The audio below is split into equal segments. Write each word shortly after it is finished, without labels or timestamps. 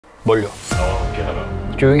뭘요?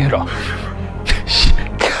 미안하다. 조용히 해라.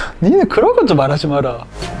 니는 그런 건 좀 말하지 마라.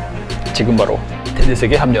 지금 바로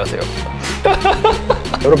테니스에게 합류하세요.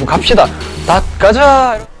 여러분 갑시다. 다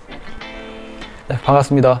가자. 네,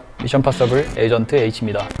 반갑습니다. 미션 파서블 에이전트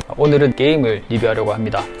H입니다. 오늘은 게임을 리뷰하려고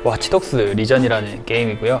합니다. 와치독스 리전이라는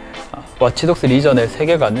게임이고요. 와치독스 리전의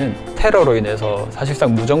세계관은 테러로 인해서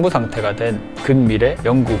사실상 무정부 상태가 된 근미래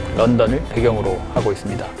영국 런던을 배경으로 하고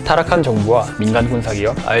있습니다. 타락한 정부와 민간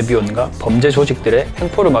군사기업 알비온과 범죄 조직들의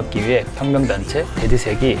횡포를 막기 위해 혁명단체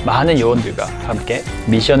데드색이 많은 요원들과 함께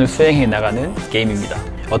미션을 수행해 나가는 게임입니다.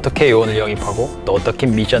 어떻게 요원을 영입하고 또 어떻게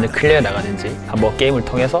미션을 클리어해 나가는지 한번 게임을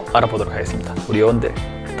통해서 알아보도록 하겠습니다. 우리 요원들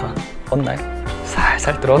다 왔나요?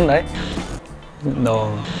 살살 들어왔나요?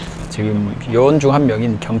 지금 요원 중 한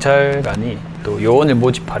명인 경찰관이 또 요원을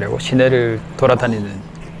모집하려고 시내를 돌아다니는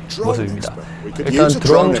모습입니다. 일단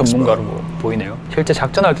드론 전문가로 보이네요. 실제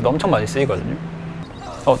작전할 때도 엄청 많이 쓰이거든요.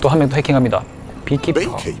 또 한 명 또 해킹합니다.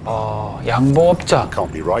 비키퍼, 양봉업자,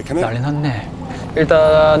 난리 났네.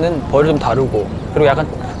 일단은 벌을 좀 다루고, 그리고 약간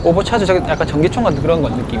오버차지 약간 전기총 같은 그런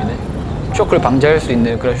건 느낌이네. 쇼크를 방지할 수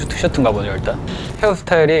있는 그런 슈트인가 보네요. 일단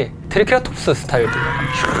헤어스타일이 트리케라톱스 스타일도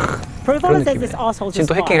그런 느낌이네. 지금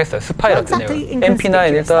또 해킹을 했어요. 스파이라 뜨네요. MP9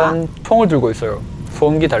 일단 총을 들고 있어요.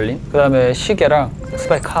 소음기 달린. 그 다음에 시계랑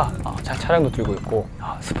스파이 카, 차량도 들고 있고.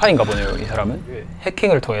 스파인가 보네요. 이 사람은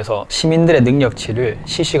해킹을 통해서 시민들의 능력치를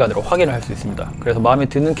실시간으로 확인을 할 수 있습니다. 그래서 마음에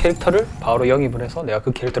드는 캐릭터를 바로 영입을 해서 내가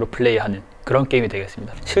그 캐릭터로 플레이하는 그런 게임이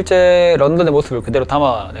되겠습니다. 실제 런던의 모습을 그대로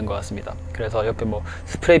담아낸 것 같습니다. 그래서 옆에 뭐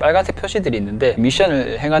스프레이 빨간색 표시들이 있는데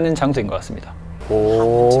미션을 행하는 장소인 것 같습니다.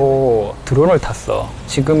 오, 드론을 탔어.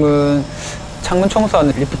 지금은 창문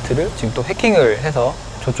청소하는 리프트를 지금 또 해킹을 해서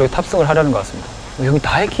저쪽에 탑승을 하려는 것 같습니다. 여기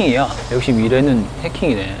다 해킹이야. 역시 미래는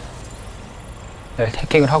해킹이네. 네,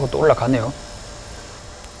 해킹을 하고 또 올라가네요.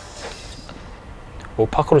 오,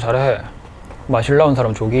 파크로 잘해. 마실 나온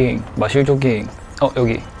사람 조깅, 마실 조깅.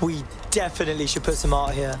 여기.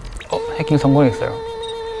 해킹 성공했어요.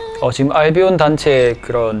 지금 알비온 단체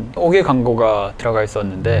그런 5개 광고가 들어가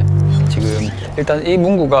있었는데, 지금 일단 이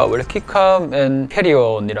문구가 원래 킥함 앤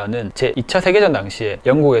캐리온이라는 제 2차 세계전 당시에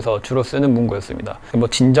영국에서 주로 쓰는 문구였습니다. 뭐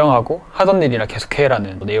진정하고 하던 일이나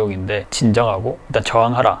계속해라는 내용인데, 진정하고 일단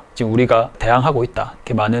저항하라. 지금 우리가 대항하고 있다.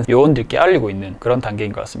 이렇게 많은 요원들께 알리고 있는 그런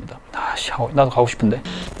단계인 것 같습니다. 나도 가고 싶은데.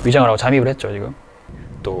 위장을 하고 잠입을 했죠. 지금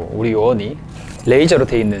또 우리 요원이 레이저로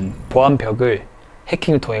돼 있는 보안 벽을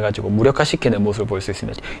해킹을 통해 가지고 무력화시키는 모습을 볼 수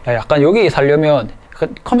있습니다. 약간 여기 살려면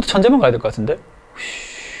컴퓨터 천재만 가야 될 것 같은데?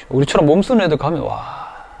 우리처럼 몸 쓰는 애들 가면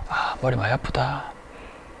머리 많이 아프다.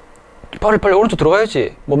 빨리 오른쪽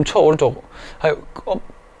들어가야지. 멈춰. 오른쪽.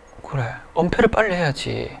 그래, 엄폐를 빨리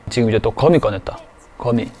해야지. 지금 이제 또 거미 꺼냈다.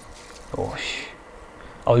 거미.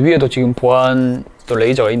 위에도 지금 보안 또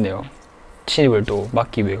레이저가 있네요. 침입을 또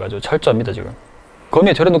막기 위해 가지고 철저합니다. 지금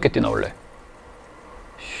거미에 저래 높게 뛰나 원래.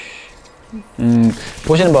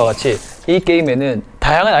 보시는 바와 같이 이 게임에는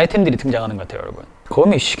다양한 아이템들이 등장하는 것 같아요. 여러분,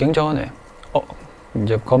 거미 굉장하네.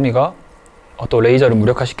 이제 거미가 또 레이저를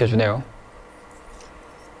무력화 시켜주네요.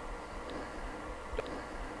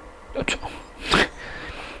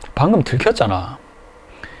 방금 들켰잖아.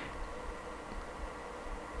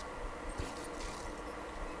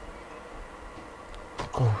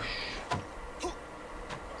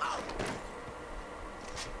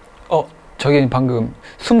 저기 방금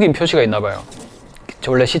숨긴 표시가 있나봐요.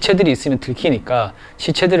 원래 시체들이 있으면 들키니까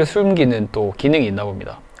시체들을 숨기는 또 기능이 있나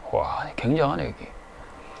봅니다. 와, 굉장하네 여기.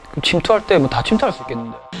 그럼 침투할 때 뭐 다 침투할 수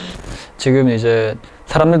있겠는데. 지금 이제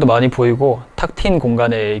사람들도 많이 보이고 탁 트인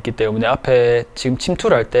공간에 있기 때문에 앞에 지금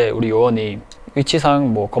침투를 할 때 우리 요원이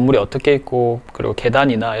위치상 뭐 건물이 어떻게 있고, 그리고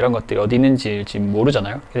계단이나 이런 것들이 어디 있는지 지금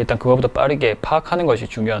모르잖아요. 일단 그거보다 빠르게 파악하는 것이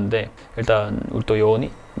중요한데, 일단 우리 또 요원이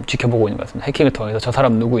지켜보고 있는 것 같습니다. 해킹을 통해서 저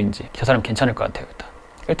사람 누구인지, 저 사람 괜찮을 것 같아요.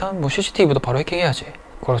 일단 뭐 CCTV도 바로 해킹해야지.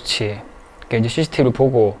 그렇지. 그러니까 이제 CCTV를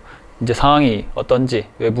보고 이제 상황이 어떤지,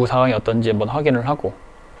 외부 상황이 어떤지 한번 확인을 하고,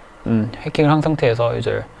 해킹을 한 상태에서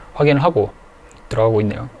이제 확인을 하고 들어가고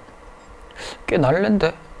있네요. 꽤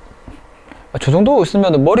날랜데? 저 정도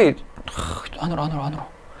있으면 머리 안으로.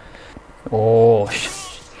 오,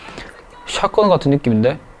 샷건 같은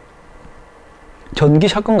느낌인데? 전기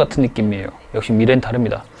샷건 같은 느낌이에요. 역시 미래는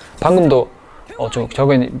다릅니다. 방금도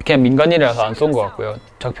저건 그냥 민간인이라서 안 쏜 것 같고요.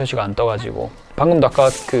 적 표시가 안 떠가지고. 방금도 아까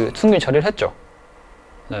그 숨긴 처리를 했죠.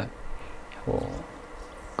 네.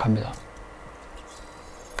 갑니다.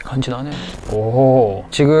 간지나네. 오,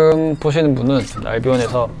 지금 보시는 분은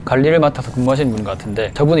알비온에서 관리를 맡아서 근무하시는 분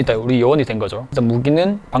같은데, 저분이 일단 우리 요원이 된 거죠. 일단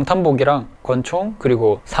무기는 방탄복이랑 권총,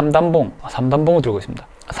 그리고 3단봉. 3단봉을 들고 있습니다.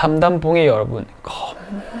 3단봉이 여러분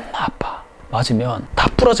겁나 아파. 맞으면 다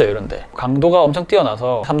부러져요. 이런데 강도가 엄청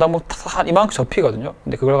뛰어나서 3단봉 한 이만큼 접히거든요.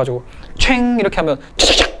 근데 그걸 가지고 촤잉 이렇게 하면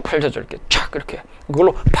촥 펼쳐져. 이렇게 촥 이렇게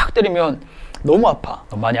그걸로 팍 때리면 너무 아파.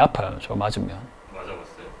 많이 아파요. 저거 맞으면. 맞아봤어요?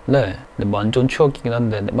 네. 근데 완전 추억이긴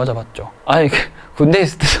한데 네, 맞아봤죠. 아니 군대에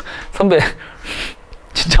있을 때 선배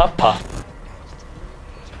진짜 아파.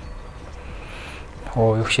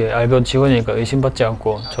 역시 알변 직원이니까 의심받지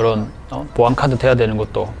않고 저런 보안카드 돼야 되는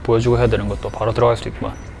것도 보여주고 해야 되는 것도 바로 들어갈 수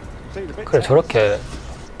있구만. 그래, 저렇게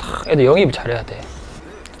딱 애들 영입을 잘해야 돼.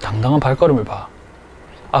 당당한 발걸음을 봐.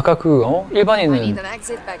 아까 그 일반인은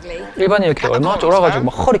이렇게 얼마나 쫄아가지고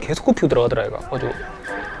막 허리 계속 굽히고 들어가더라 얘가. 가지고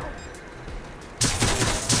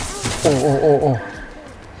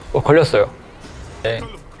걸렸어요. 네.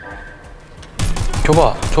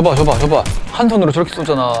 줘봐. 한 손으로 저렇게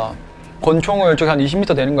쏘잖아. 권총을 저기 한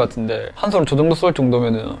 20m 되는 것 같은데 한 손으로 저 정도 쏠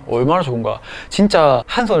정도면은 얼마나 좋은가. 진짜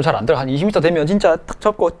한 손을 잘 안 들어가. 한 20m 되면 진짜 딱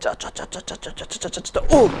잡고 짜짜짜짜짜짜짜짜짜짜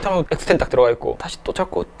오! 하면 엑스텐 딱 들어가 있고 다시 또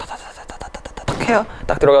잡고 타타타타타타타타 딱 해야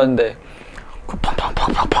딱 들어가는데 그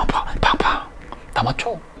팡팡팡팡팡팡팡팡 다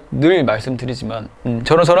맞춰. 늘 말씀드리지만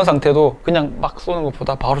저런 상태도 그냥 막 쏘는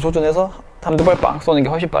것보다 바로 조준해서 한두 발 빵 쏘는 게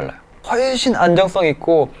훨씬 빨라요. 훨씬 안정성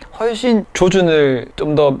있고 훨씬 조준을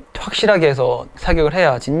좀 더 확실하게 해서 사격을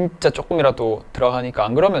해야 진짜 조금이라도 들어가니까.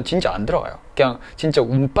 안 그러면 진짜 안 들어가요. 그냥 진짜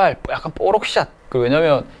운빨 약간 뽀록샷.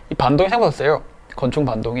 왜냐면 이 반동이 생각보다 세요. 권총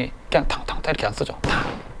반동이 그냥 탕탕탕 이렇게 안 써져. 탕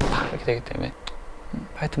이렇게 되기 때문에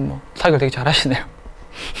하여튼 뭐 사격을 되게 잘하시네요.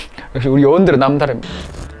 역시 우리 요원들은 남다릅니다.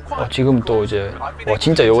 지금 또 이제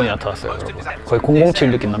진짜 요원이 나타났어요. 여러분. 거의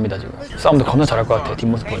 007 느낌 납니다. 지금 싸움도 겁나 잘할 것 같아.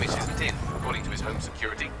 뒷모습 보니까.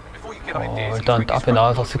 일단 앞에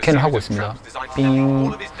나와서 스캔을 하고 있습니다.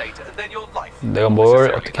 삥. 내가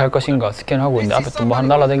뭘 어떻게 할 것인가 스캔을 하고 있는데 앞에 또 뭐 하나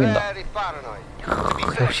날아다닌다.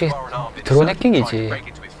 역시 드론 해킹이지.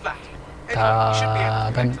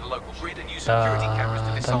 따단.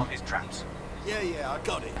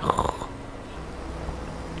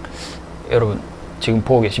 여러분 지금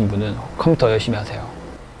보고 계신 분은 컴퓨터 열심히 하세요.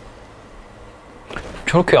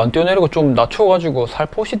 저렇게 안 뛰어내리고 좀 낮춰가지고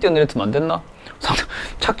살포시 뛰어내렸으면 안 됐나?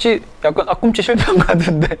 착지 약간 앞꿈치 실패한 것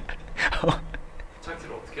같은데.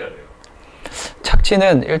 착지를 어떻게 해야 돼요?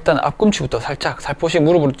 착지는 일단 앞꿈치부터 살짝 살포시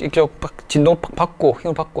무릎으로 이쪽 진동 팍 받고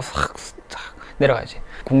힘을 받고 싹 내려가야지.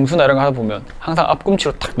 공수나 이런 거 하다 보면 항상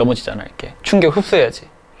앞꿈치로 탁 넘어지잖아. 이렇게 충격 흡수해야지.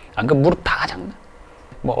 안 그러면 무릎 다 장난.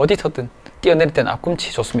 뭐 어디서든 뛰어내릴 때는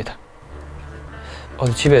앞꿈치 좋습니다.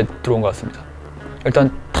 집에 들어온 것 같습니다.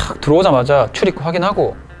 일단 탁 들어오자마자 출입구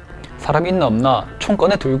확인하고 사람 있나 없나 총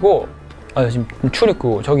꺼내 들고 지금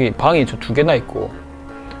출입구 저기 방이 저 2개나 있고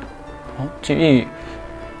지금 이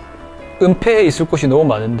은폐에 있을 곳이 너무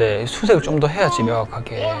많은데 수색을 좀 더 해야지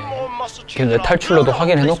명확하게. 걔네 탈출로도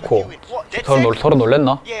확인해 놓고 서로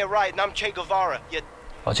놀랬나?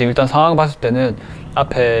 지금 일단 상황 봤을 때는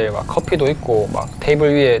앞에 막 커피도 있고 막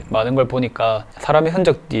테이블 위에 많은 걸 보니까 사람의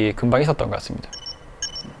흔적이 금방 있었던 것 같습니다.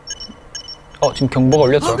 지금 경보가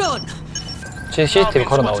울렸죠? 제 CCTV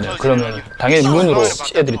걸어 나오네요. 그러면 당연히 문으로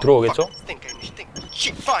애들이 들어오겠죠?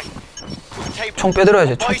 총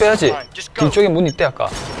빼들어야지. 총 빼야지. 뒤쪽에 문 있대 아까.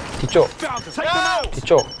 뒤쪽.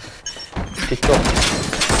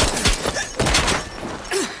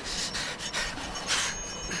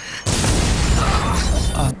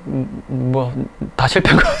 뭐 다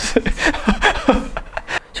실패한 것 같아.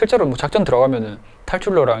 실제로 뭐 작전 들어가면은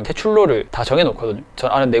탈출로랑 퇴출로를 다 정해놓거든요. 저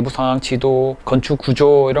안에 내부 상황 지도, 건축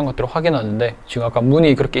구조 이런 것들을 확인하는데 지금 아까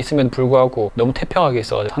문이 그렇게 있음에도 불구하고 너무 태평하게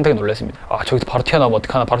있어 상당히 놀랐습니다. 저기서 바로 튀어나오면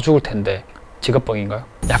어떡하나, 바로 죽을 텐데. 직업병인가요?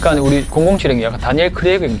 약간 우리 007형이 약간 다니엘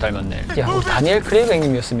크레이그 형님 닮았네. 야, 우리 다니엘 크레이그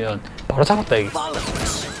형님이었으면 바로 잡았다 이게.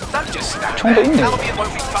 총도 있네.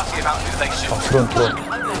 드론.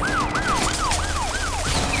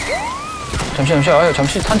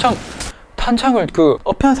 잠시 탄창을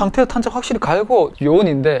업한 상태에서 탄창 확실히 갈고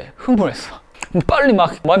요원인데 흥분했어. 빨리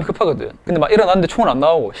막 마음이 급하거든. 근데 막 일어났는데 총은 안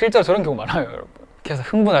나오고 실제로 저런 경우 많아요, 여러분. 그래서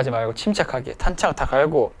흥분하지 말고 침착하게 탄창을 다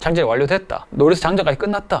갈고 장전이 완료됐다. 노리스 장전까지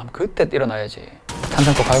끝났다. 그때 일어나야지.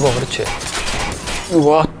 탄창 또 갈고. 그렇지.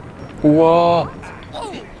 우와.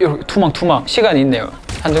 이렇게 투망. 시간이 있네요.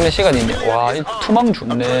 한정된 시간이 있네. 와, 이 투망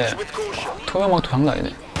좋네. 투명망토 장난 아니네.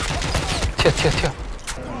 튀어.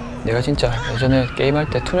 내가 진짜 예전에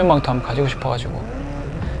게임할 때 투명망토 한번 가지고 싶어가지고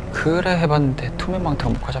그래 해봤는데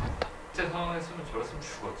투명망토를 못 가져봤다. 제 상황에서는 저랬으면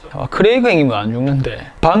죽었죠? 크레이그 형님은 안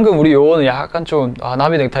죽는데 방금 우리 요원은 약간 좀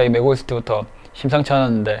나비 넥타이 메고 있을 때부터 심상치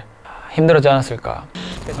않았는데 힘들었지 않았을까.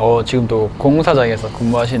 지금 또 공사장에서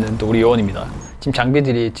근무하시는 또 우리 요원입니다. 지금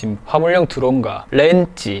장비들이 지금 화물용 드론과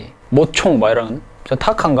렌치, 모총 막 이런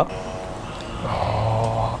타칸가?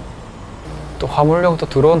 또 화물용 또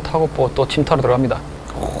드론 타고 또 침타로 들어갑니다.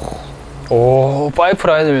 오,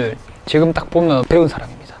 파이프라인을 지금 딱 보면 배운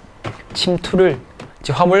사람입니다. 침투를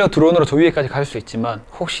지금 화물용 드론으로 저 위에까지 갈 수 있지만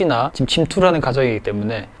혹시나 지금 침투를 하는 과정이기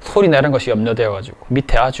때문에 소리나 이런 것이 염려되어가지고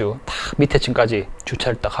밑에 아주 딱 밑에 층까지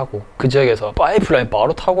주차를 딱 하고 그 지역에서 파이프라인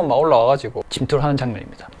바로 타고 막 올라와가지고 침투를 하는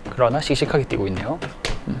장면입니다. 그러나 씩씩하게 뛰고 있네요.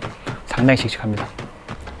 상당히 씩씩합니다.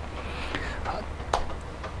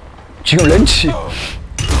 지금 렌치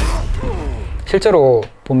실제로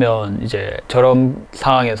보면 이제 저런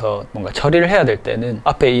상황에서 뭔가 처리를 해야 될 때는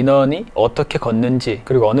앞에 인원이 어떻게 걷는지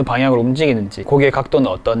그리고 어느 방향으로 움직이는지 고개의 각도는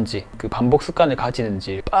어떤지 그 반복 습관을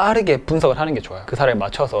가지는지 빠르게 분석을 하는 게 좋아요. 그 사람에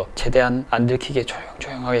맞춰서 최대한 안 들키게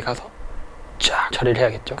조용조용하게 가서 쫙 처리를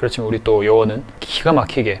해야겠죠. 그렇지만 우리 또 요원은 기가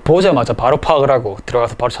막히게 보자마자 바로 파악을 하고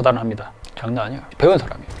들어가서 바로 차단을 합니다. 장난 아니야. 배운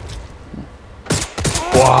사람이에요.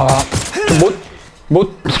 와,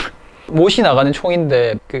 못이 나가는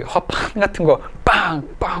총인데 그 화판 같은 거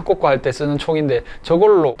빵빵 꽂고 할 때 쓰는 총인데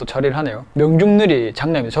저걸로 또 처리를 하네요. 명중률이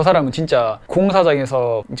장난입니다. 저 사람은 진짜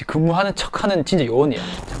공사장에서 이제 근무하는 척하는 진짜 요원이야.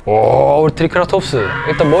 오, 우리 트리케라톱스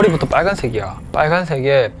일단 머리부터 빨간색이야.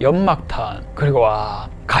 빨간색에 연막탄 그리고 와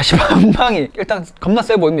가시방망이 일단 겁나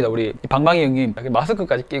세 보입니다. 우리 방망이 형님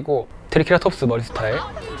마스크까지 끼고 트리케라톱스 머리 스타일.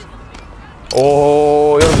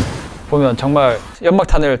 오, 여러분 보면 정말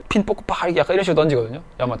연막탄을 핀 뽑고 팍 약간 이런 식으로 던지거든요.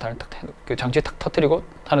 연막탄을 딱 그 장치에 탁 터뜨리고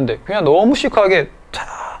하는데 그냥 너무 시크하게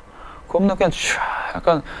차 겁나 그냥 촤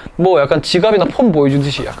약간 뭐 약간 지갑이나 폰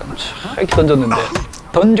보여주듯이 약간 촤 이렇게 던졌는데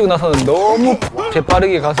던지고 나서는 너무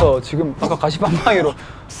재빠르게 가서 지금 아까 가시방망이로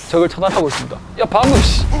적을 차단하고 있습니다. 야 방금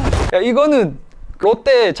야 이거는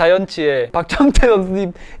롯데 자이언츠의 박정태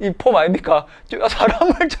선수님 이 폼 아닙니까?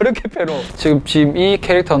 사람을 저렇게 패로 지금 이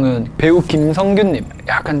캐릭터는 배우 김성균님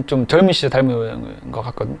약간 좀 젊은 시절 닮은 것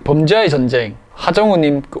같거든요. 범죄와의 전쟁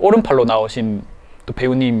하정우님 그 오른팔로 나오신 또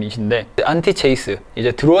배우님이신데 안티 체이스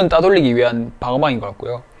이제 드론 따돌리기 위한 방어망인 것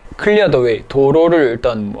같고요. 클리어 더 웨이 도로를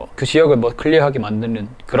일단 뭐 그 지역을 뭐 클리어하게 만드는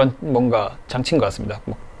그런 뭔가 장치인 것 같습니다.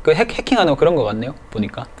 뭐 그 해킹하는 그런 것 같네요.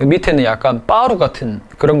 보니까 그 밑에는 약간 빠루 같은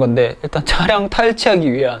그런 건데 일단 차량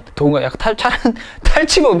탈취하기 위한 도구가 약간 차량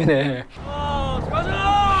탈취범이네.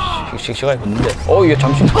 씩씩하게 붙는데 이게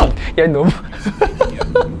잠시만 야 너무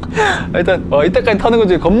일단 이때까지 타는 거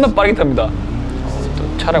중에 겁나 빠르게 탑니다.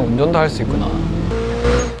 또 차량 운전도 할 수 있구나.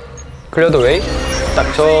 클리어 더 웨이 딱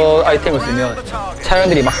저 아이템을 쓰면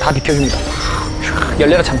차량들이 막 다 비켜줍니다.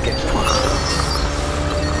 열려라 참깨.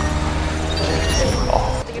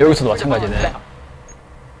 여기서도 마찬가지네.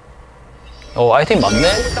 아이템 많네?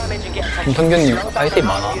 김성균님 아이템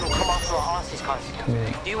많아.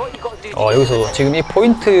 여기서 지금 이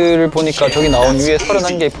포인트를 보니까 저기 나온 위에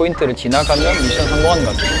 31개의 포인트를 지나가면 미션 성공하는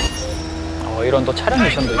것 같아. 이런 또 차량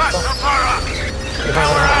미션도 있어.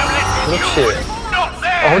 그렇지.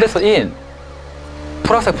 호데스 인.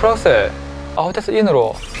 프락셀. 호데스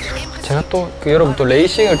인으로. 제가 또 여러분 또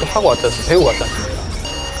레이싱을 또 하고 왔지 않습니까? 배우고 왔지 않습니까?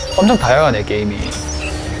 엄청 다양하네 게임이.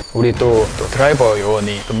 우리 또 드라이버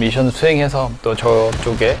요원이 또 미션 수행해서 또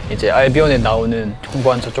저쪽에 이제 알비온에 나오는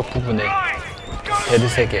총관 저쪽 부분에 데드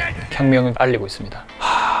세계 혁명을 알리고 있습니다.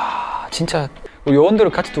 진짜 우리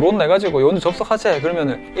요원들을 같이 들어온다 해가지고 요원들 접속하자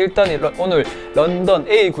그러면은 일단 오늘 런던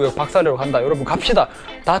A 구역 박살내러 간다. 여러분 갑시다.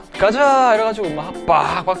 다 가자 이래가지고 막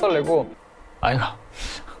박살내고 아니가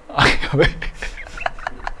왜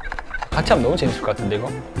같이 하면 너무 재밌을 것 같은데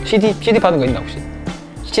이거 CD 받은 거 있나 혹시?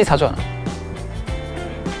 CD 사줘 하나.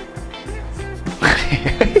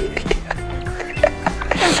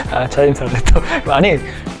 자임살래 또 아니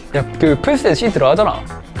야 그 플스에 CD 들어가잖아.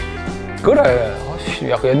 그래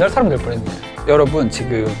약간 옛날 사람 될 뻔했네. 여러분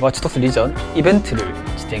지금 와치독스 리전 이벤트를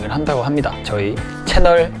진행을 한다고 합니다. 저희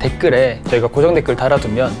채널 댓글에 저희가 고정 댓글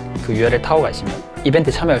달아두면 그 URL 타고 가시면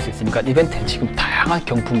이벤트 참여할 수 있으니까 이벤트에 지금 다양한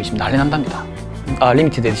경품이 지금 난리 난답니다.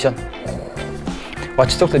 리미티드 에디션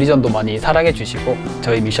와치독스 리전도 많이 사랑해 주시고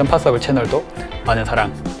저희 미션 파서블 채널도 많은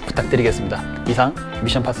사랑 부탁드리겠습니다. 이상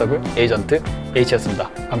미션 파서블 에이전트 H였습니다.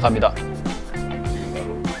 감사합니다.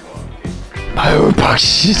 아유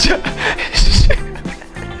박시자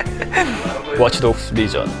와치독스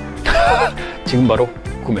리전 지금 바로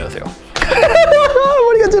구매하세요.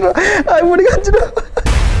 머리가 찔러. 머리가 찔러.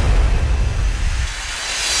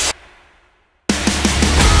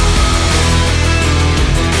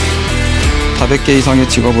 400개 이상의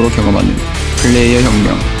직업으로 경험하는 플레이의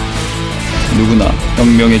혁명. 누구나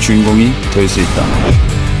혁명의 주인공이 될 수 있다.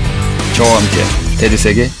 저와 함께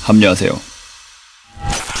데드색에 합류하세요.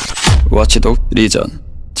 와치독 리전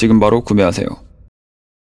지금 바로 구매하세요.